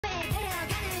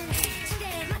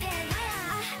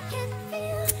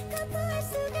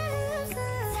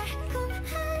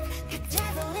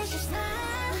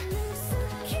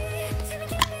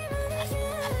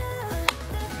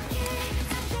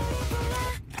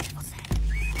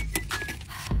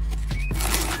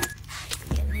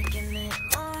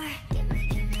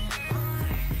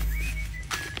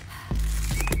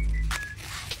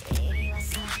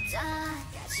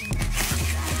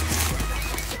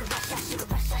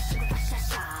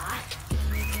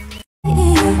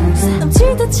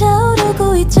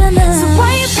차오르고 있잖아. So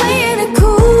why you playing it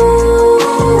cool?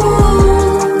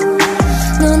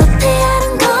 눈앞에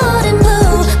아른거린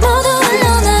blue 모두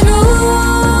흘러난 후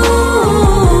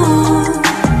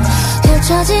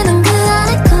펼쳐지는 그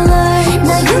안의 color.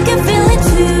 Now you can feel it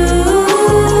too.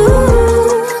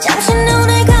 잠시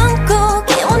눈을 감고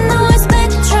깨워 너의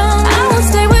spectrum. I will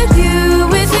stay with you,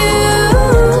 with you.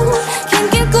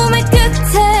 긴긴 꿈의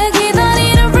끝에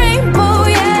기다리는 rainbow,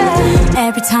 yeah.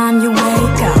 Every time you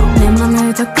wake up 내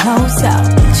맘을 더 close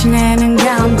up 지내는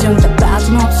감정 다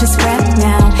빠짐없이 spread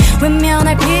now.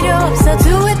 외면할 필요 없어.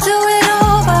 Do it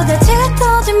over. 다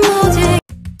짙어진 무지.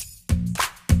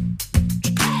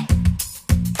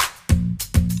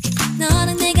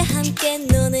 너랑 내가 함께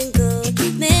노는 곳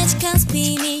Magic House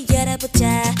비밀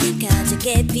열어보자.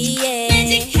 가족에 비해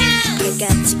Magic House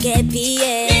가깝지게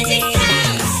비해 Magic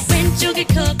House. 왼쪽을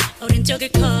콕 오른쪽을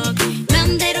콕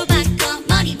맘대로 바꿔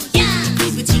머리 모양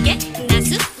무지개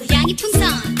나수 고양이 풍선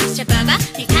잡아봐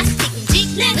내 가스틱 움직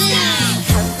Let's go.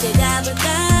 함께 가볼까.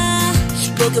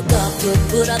 목욕 거품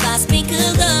불어봐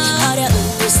스프링클도 어려운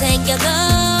일 생겨도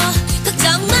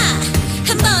걱정 마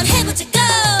한번 해보자고.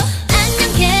 안녕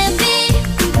캔디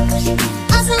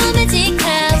어서 와 Magic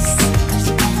House.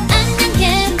 안녕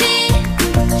캔디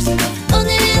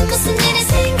오늘은 무슨 일이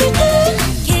생길까.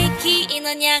 케이크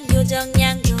인원 양 요정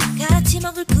양도 같이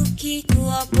먹을 쿠키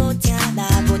구워보자.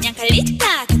 마보냥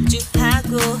갈리타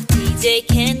경주하고 DJ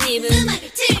캔님은 음악을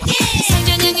틀게.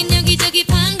 상전형은 여기저기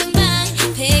방방방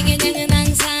배경형은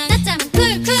항상 낮잠은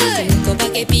쿨쿨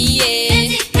꼬박에 비해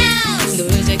Magic House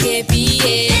노적에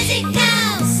비해 Magic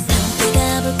House. 함께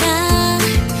가볼까.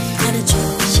 하루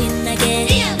종일 신나게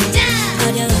뛰어보자.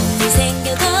 어려운 일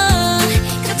생겨도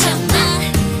걱정 마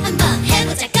한번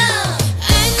해보자고.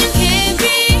 안녕 캔디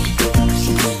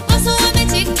어서 와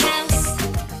Magic House.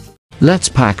 Let's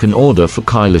pack an order for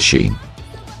Kailashi.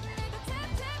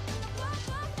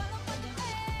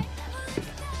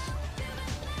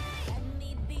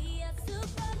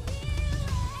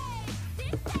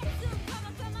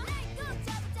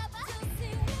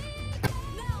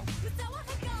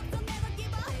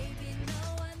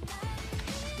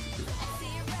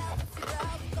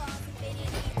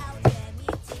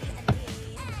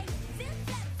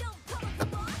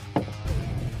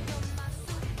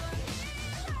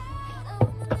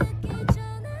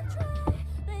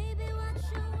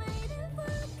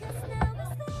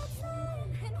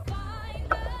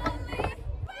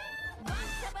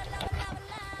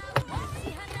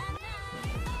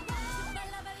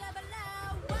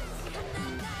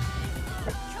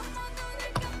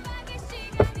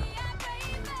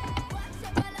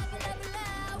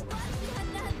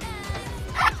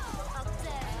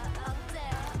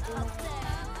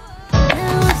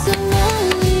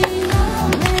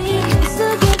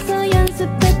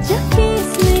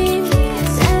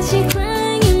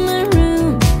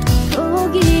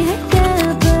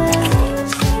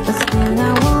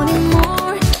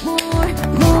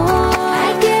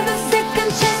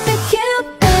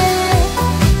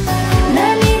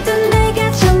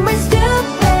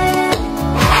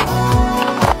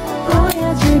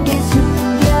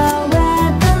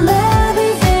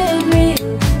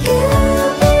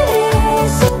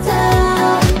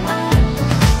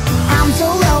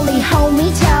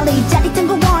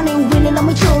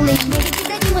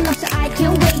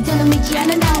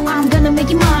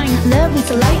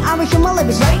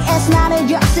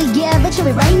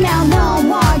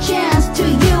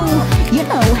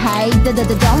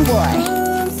 Don't worry.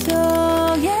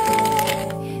 속에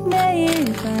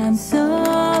매일 밤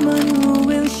someone who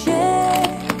will share.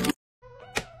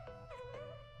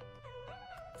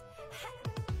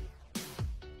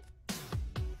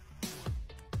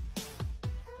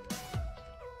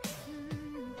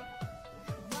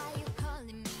 Why you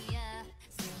calling me up?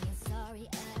 Saying sorry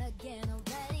again.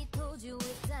 Already told you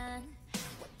it's done.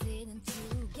 What didn't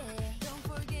you get? Don't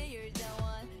forget you're the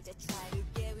one that tried to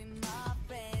get with my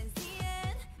friends. The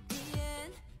end.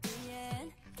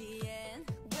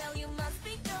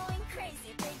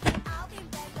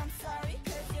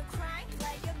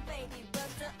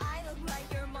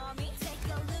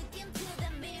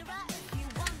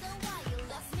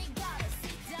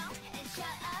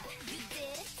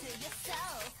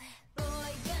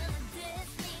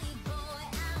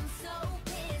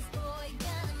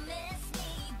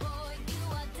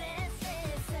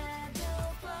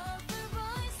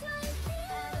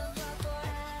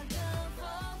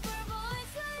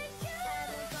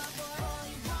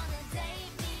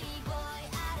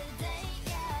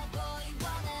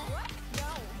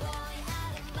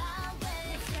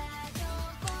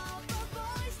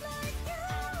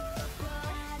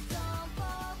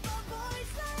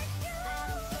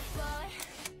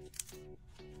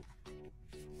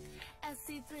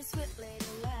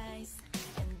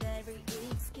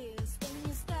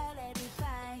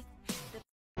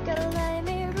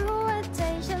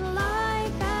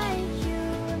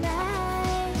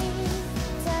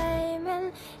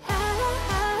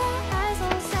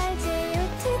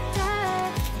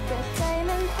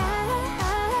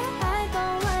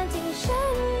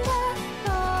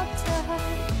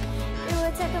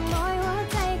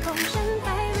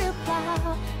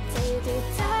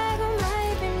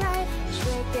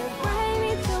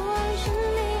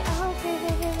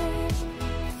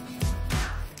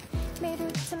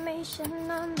 ฉัน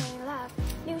นอนไม่หลับ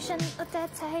นิ้วฉันเอาแต่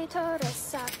ใช้โทร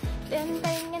ศัพท์เดินไป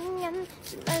งั้นฉัน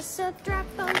มาสตรัก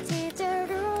บางทีจะ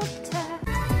รู้เธอ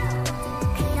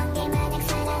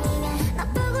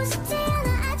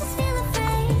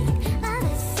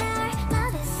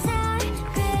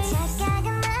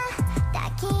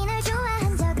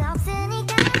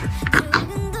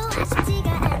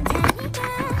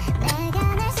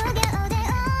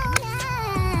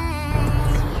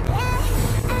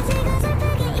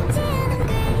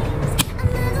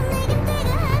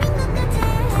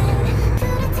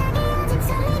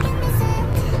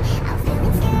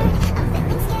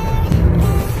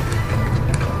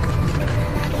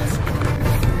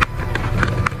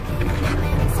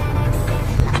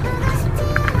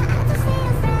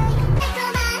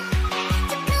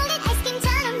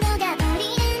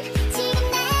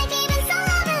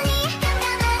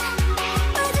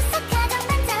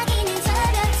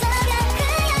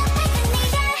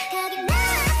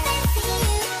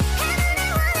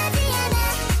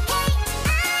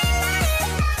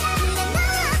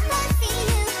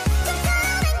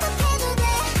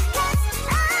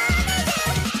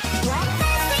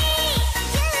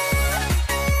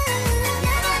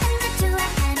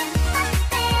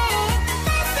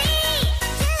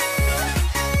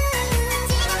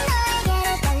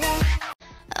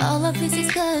All of this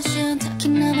discussion,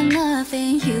 talking about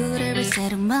nothing, you'd ever said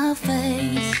to my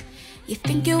face. You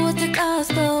think it was the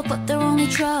gospel, but they're only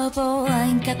trouble. I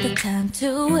ain't got the time to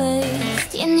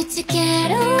waste. You need to get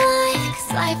a life,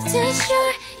 'cause life's too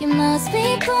short. You must be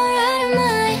bored out of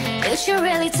mind. You should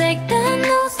really take the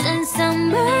notes and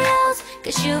somewhere else,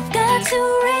 'cause you've got to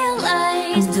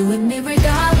realize I'm doing me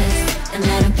regardless, and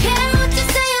I don't care what you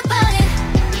say about it.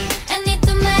 And it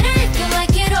don't matter if you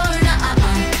like it or not.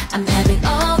 I'm having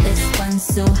all this fun,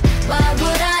 so why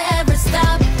would I ever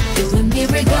stop doing me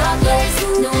regardless?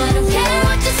 No, I don't care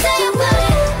what you say about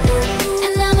it,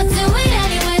 and I'ma do it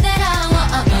any way that I want.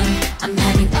 I'm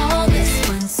having all this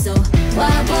fun, so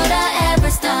why would I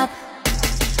ever stop?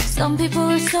 Some people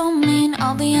are so mean,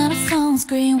 I'll be on a phone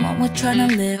screen when we're trying to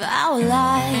live our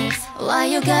lives. Why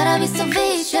you gotta be so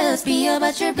vicious? Be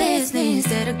about your business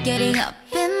instead of getting up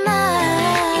in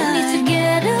mine. You need to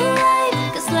get a life,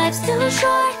 'cause life's too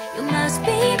short. You must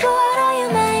be bored or you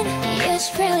mind. You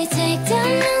should really take the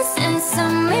notes and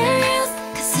somewhere else,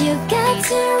 'cause you got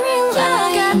to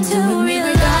realize I'm doing me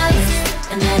regardless,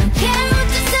 and I don't care what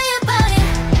you say about it.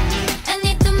 And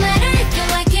it don't matter if you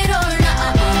like it or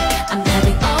not. I'm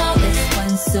having all this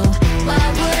fun, so why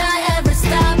would I ever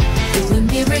stop doing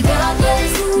me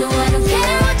regardless? No, I don't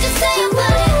care what you say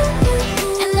about it,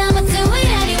 and I'ma do it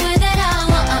any way that I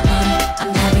want.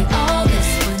 I'm having all this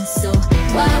fun, so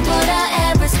why would I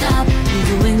ever stop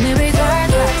doing me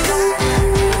regardless?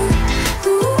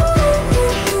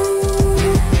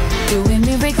 Doing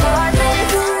me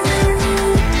regardless.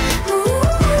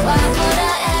 Why would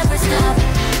I ever stop?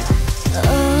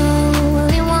 Oh, well,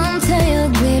 you won't tell your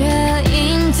glitter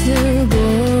into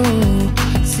gold,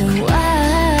 so why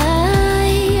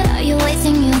are you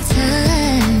wasting your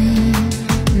time?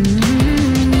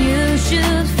 You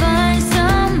should find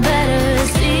some better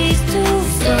seeds to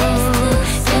sow.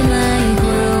 It might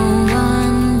grow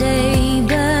one day,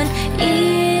 but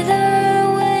either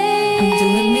way, I'm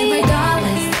doing me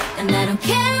regardless, and I don't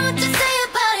care what you say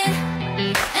about it.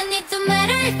 And it don't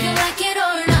matter if you like it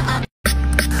or not.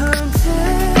 I'm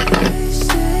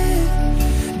tasted.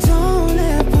 Don't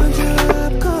let one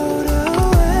drop go to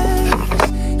waste.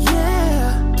 Yeah,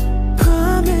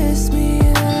 promise me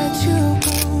that you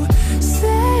won't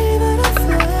savor the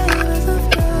flavors of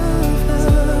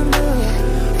love.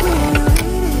 When you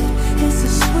eat it, it's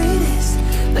the sweetest,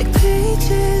 like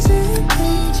peaches and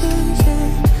peaches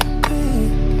and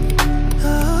cream.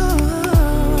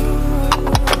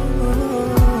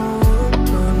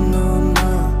 No.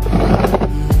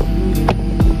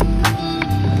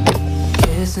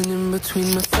 Kissing in between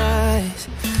my thighs.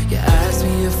 You asked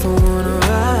me if I wanna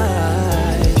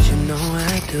ride. You know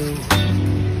I do.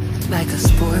 Like a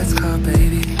sports car,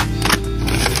 baby.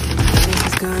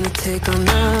 It's gonna take all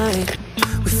night.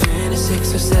 We finish 6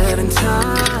 or 7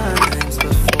 times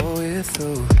before we're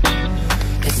through.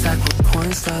 It's like we're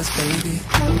porn stars, baby.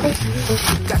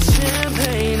 Got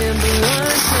champagne and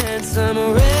blunt and some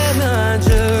red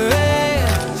lingerie.